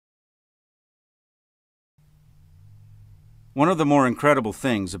One of the more incredible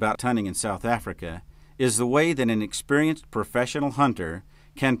things about hunting in South Africa is the way that an experienced professional hunter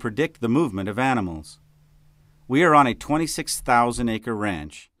can predict the movement of animals. We are on a 26,000-acre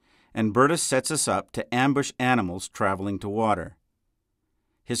ranch, and Bertus sets us up to ambush animals traveling to water.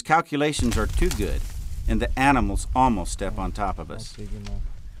 His calculations are too good, and the animals almost step on top of us.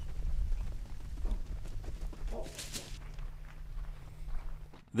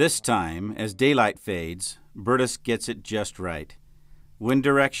 This time, as daylight fades, Bertus gets it just right. Wind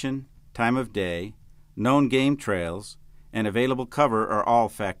direction, time of day, known game trails, and available cover are all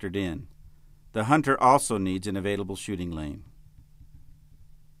factored in. The hunter also needs an available shooting lane.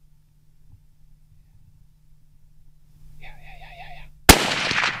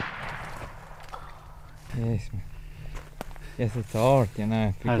 Yes, man. Yes, it's hard, you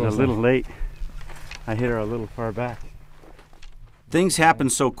know. I was a little late. I hit her a little far back. Things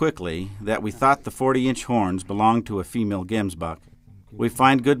happened so quickly that we thought the 40-inch horns belonged to a female Gemsbok. We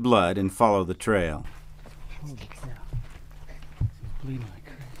find good blood and follow the trail. Holy cow. She's bleeding like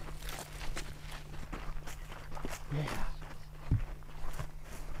crazy. Yeah.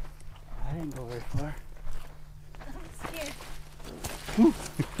 I didn't go very far. I'm scared.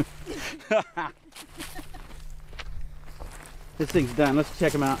 This thing's done. Let's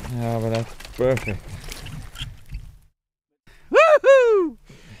check him out. Yeah, but that's perfect. Woohoo!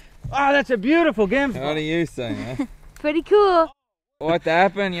 Oh, that's a beautiful Gemsbok. What do you say, man? Pretty cool. What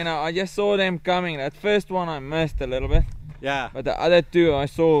happened, you know, I just saw them coming. That first one I missed a little bit. Yeah. But the other two I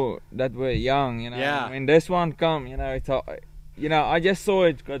saw that were young, you know. Yeah. When this one come, you know, it's you know, I just saw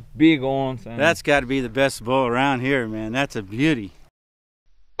it got big horns. And That's got to be the best bull around here, man. That's a beauty.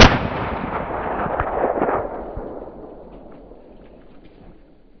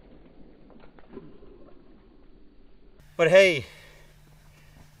 But hey,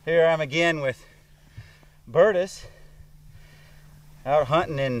 here I'm again with Bertus, out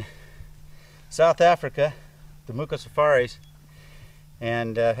hunting in South Africa, the Muka Safaris,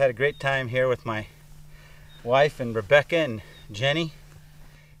 and I've had a great time here with my wife and Rebecca and Jenny.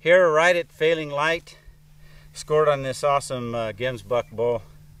 Here right at Failing Light, scored on this awesome Gemsbok bull.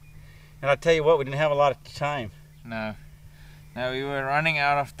 And I'll tell you what, we didn't have a lot of time. No, we were running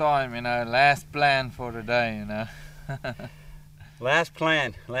out of time, you know. Last plan for the day, you know. Last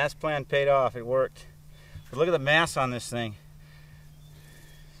plan paid off. It worked. But look at the mass on this thing.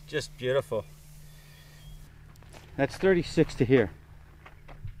 Just beautiful. That's 36 to here.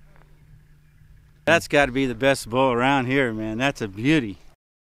 That's got to be the best bull around here, man. That's a beauty.